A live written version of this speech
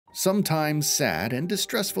Sometimes sad and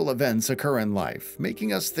distressful events occur in life,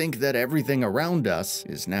 making us think that everything around us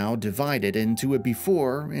is now divided into a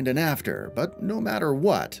before and an after, but no matter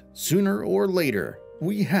what, sooner or later,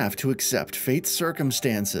 we have to accept fate's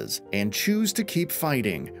circumstances and choose to keep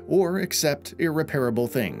fighting or accept irreparable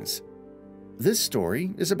things. This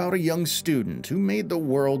story is about a young student who made the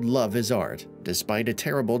world love his art, despite a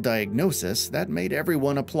terrible diagnosis that made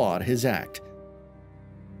everyone applaud his act.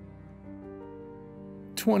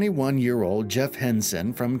 21-year-old Jeff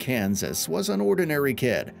Henson from Kansas was an ordinary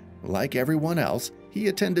kid. Like everyone else, he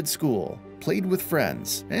attended school, played with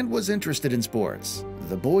friends, and was interested in sports.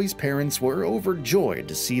 The boy's parents were overjoyed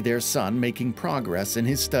to see their son making progress in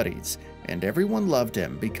his studies, and everyone loved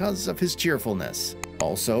him because of his cheerfulness.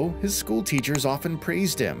 Also, his school teachers often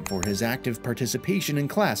praised him for his active participation in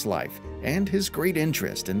class life and his great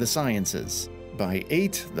interest in the sciences. By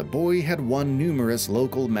 8, the boy had won numerous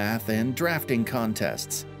local math and drafting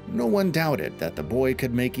contests. No one doubted that the boy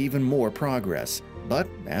could make even more progress, but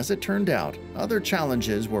as it turned out, other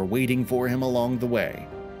challenges were waiting for him along the way.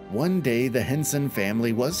 One day, the Henson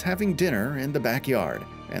family was having dinner in the backyard,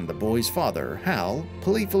 and the boy's father, Hal,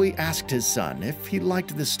 playfully asked his son if he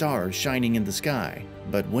liked the stars shining in the sky.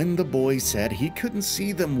 But when the boy said he couldn't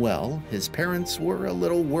see them well, his parents were a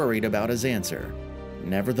little worried about his answer.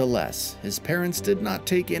 Nevertheless, his parents did not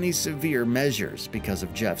take any severe measures because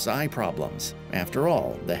of Jeff's eye problems. After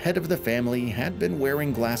all, the head of the family had been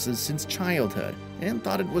wearing glasses since childhood and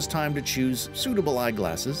thought it was time to choose suitable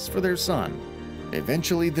eyeglasses for their son.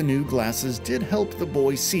 Eventually, the new glasses did help the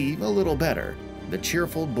boy see a little better. The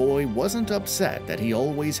cheerful boy wasn't upset that he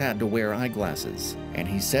always had to wear eyeglasses, and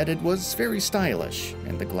he said it was very stylish,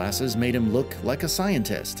 and the glasses made him look like a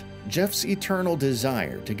scientist. Jeff's eternal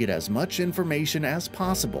desire to get as much information as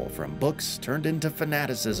possible from books turned into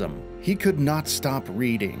fanaticism. He could not stop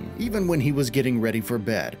reading, even when he was getting ready for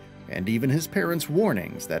bed, and even his parents'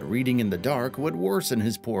 warnings that reading in the dark would worsen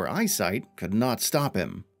his poor eyesight could not stop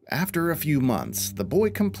him. After a few months, the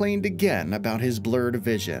boy complained again about his blurred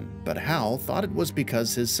vision, but Hal thought it was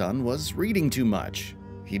because his son was reading too much.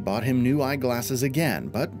 He bought him new eyeglasses again,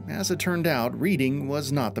 but as it turned out, reading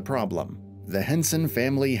was not the problem. The Henson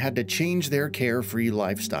family had to change their carefree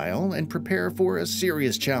lifestyle and prepare for a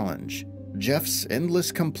serious challenge. Jeff's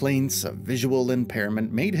endless complaints of visual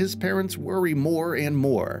impairment made his parents worry more and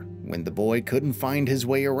more. When the boy couldn't find his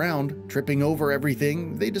way around, tripping over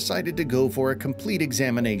everything, they decided to go for a complete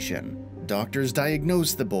examination. Doctors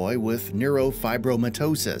diagnosed the boy with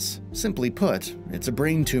neurofibromatosis. Simply put, it's a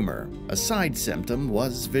brain tumor. A side symptom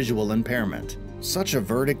was visual impairment. Such a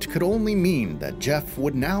verdict could only mean that Jeff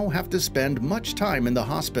would now have to spend much time in the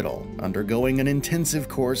hospital, undergoing an intensive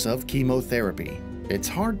course of chemotherapy. It's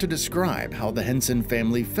hard to describe how the Henson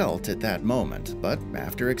family felt at that moment, but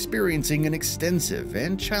after experiencing an extensive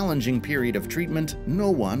and challenging period of treatment, no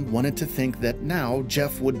one wanted to think that now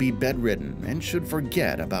Jeff would be bedridden and should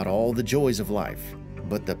forget about all the joys of life.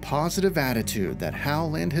 But the positive attitude that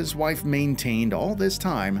Hal and his wife maintained all this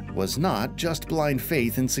time was not just blind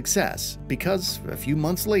faith in success, because a few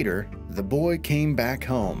months later, the boy came back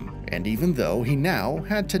home, and even though he now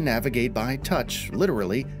had to navigate by touch,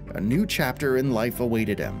 literally, a new chapter in life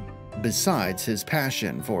awaited him. Besides his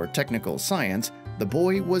passion for technical science, the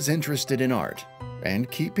boy was interested in art.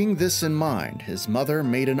 And keeping this in mind, his mother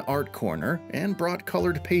made an art corner and brought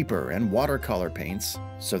colored paper and watercolor paints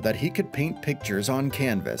so that he could paint pictures on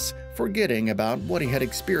canvas, forgetting about what he had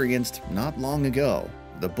experienced not long ago.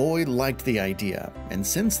 The boy liked the idea, and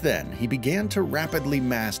since then he began to rapidly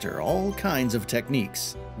master all kinds of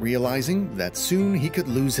techniques. Realizing that soon he could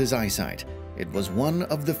lose his eyesight, it was one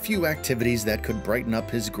of the few activities that could brighten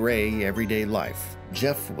up his gray, everyday life.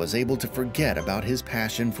 Jeff was able to forget about his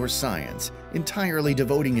passion for science, entirely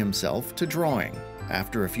devoting himself to drawing.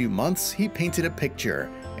 After a few months, he painted a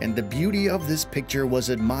picture, and the beauty of this picture was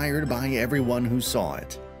admired by everyone who saw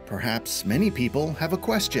it. Perhaps many people have a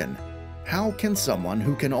question. How can someone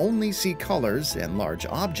who can only see colors and large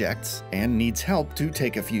objects and needs help to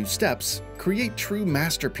take a few steps create true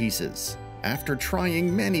masterpieces? After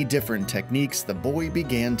trying many different techniques, the boy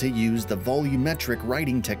began to use the volumetric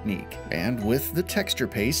writing technique, and with the texture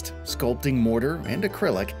paste, sculpting mortar, and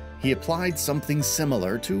acrylic, he applied something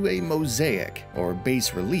similar to a mosaic or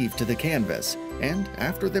bas relief to the canvas, and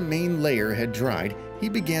after the main layer had dried, he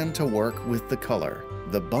began to work with the color.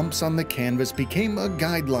 The bumps on the canvas became a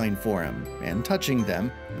guideline for him, and touching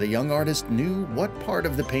them, the young artist knew what part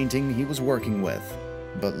of the painting he was working with.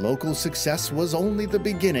 But local success was only the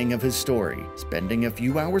beginning of his story. Spending a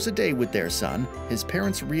few hours a day with their son, his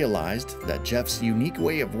parents realized that Jeff's unique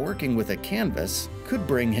way of working with a canvas could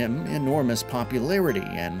bring him enormous popularity,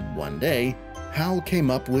 and one day, Hal came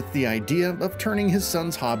up with the idea of turning his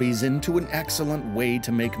son's hobbies into an excellent way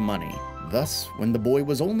to make money. Thus, when the boy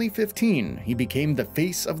was only 15, he became the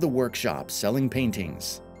face of the workshop selling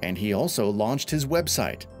paintings. And he also launched his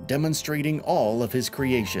website, demonstrating all of his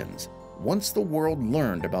creations. Once the world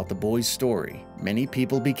learned about the boy's story, many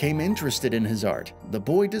people became interested in his art. The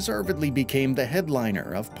boy deservedly became the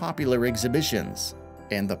headliner of popular exhibitions.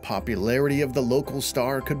 And the popularity of the local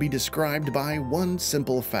star could be described by one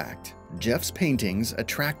simple fact. Jeff's paintings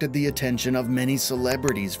attracted the attention of many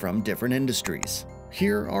celebrities from different industries.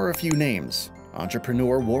 Here are a few names: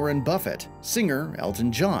 entrepreneur Warren Buffett, singer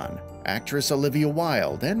Elton John, actress Olivia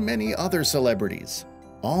Wilde, and many other celebrities.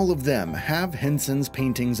 All of them have Henson's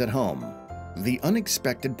paintings at home. The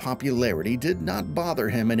unexpected popularity did not bother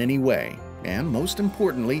him in any way, and most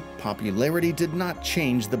importantly, popularity did not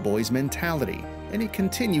change the boy's mentality, and he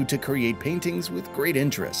continued to create paintings with great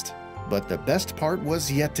interest. But the best part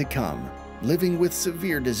was yet to come. Living with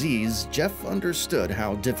severe disease, Jeff understood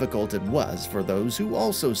how difficult it was for those who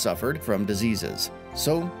also suffered from diseases.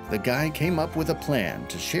 So, the guy came up with a plan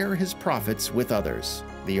to share his profits with others.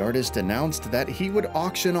 The artist announced that he would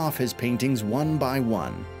auction off his paintings one by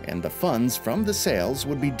one, and the funds from the sales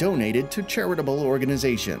would be donated to charitable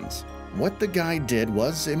organizations. What the guy did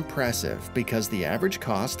was impressive because the average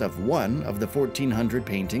cost of one of the 1,400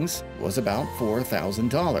 paintings was about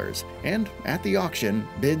 $4,000, and at the auction,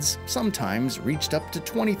 bids sometimes reached up to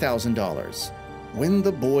 $20,000. When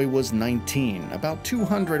the boy was 19, about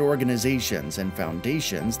 200 organizations and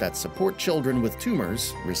foundations that support children with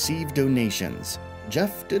tumors received donations.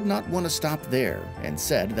 Jeff did not want to stop there and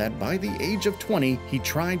said that by the age of 20, he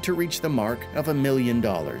tried to reach the mark of $1 million,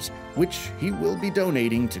 which he will be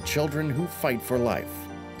donating to children who fight for life.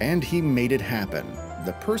 And he made it happen.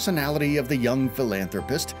 The personality of the young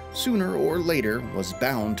philanthropist, sooner or later, was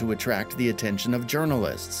bound to attract the attention of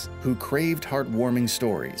journalists who craved heartwarming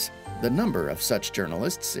stories. The number of such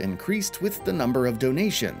journalists increased with the number of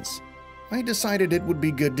donations. I decided it would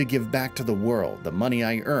be good to give back to the world the money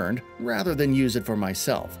I earned rather than use it for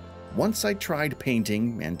myself. Once I tried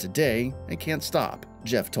painting, and today I can't stop,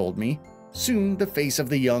 Jeff told me. Soon, the face of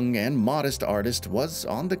the young and modest artist was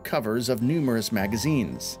on the covers of numerous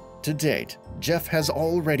magazines. To date, Jeff has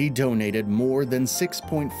already donated more than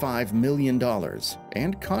 $6.5 million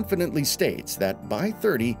and confidently states that by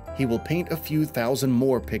 30, he will paint a few thousand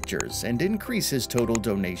more pictures and increase his total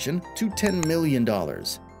donation to $10 million.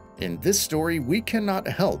 In this story, we cannot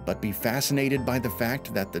help but be fascinated by the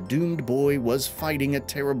fact that the doomed boy was fighting a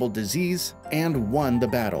terrible disease and won the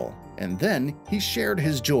battle. And then he shared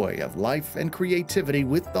his joy of life and creativity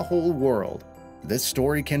with the whole world. This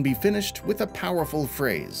story can be finished with a powerful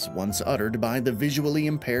phrase once uttered by the visually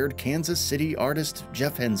impaired Kansas City artist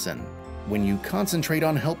Jeff Henson. When you concentrate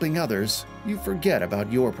on helping others, you forget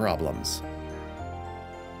about your problems.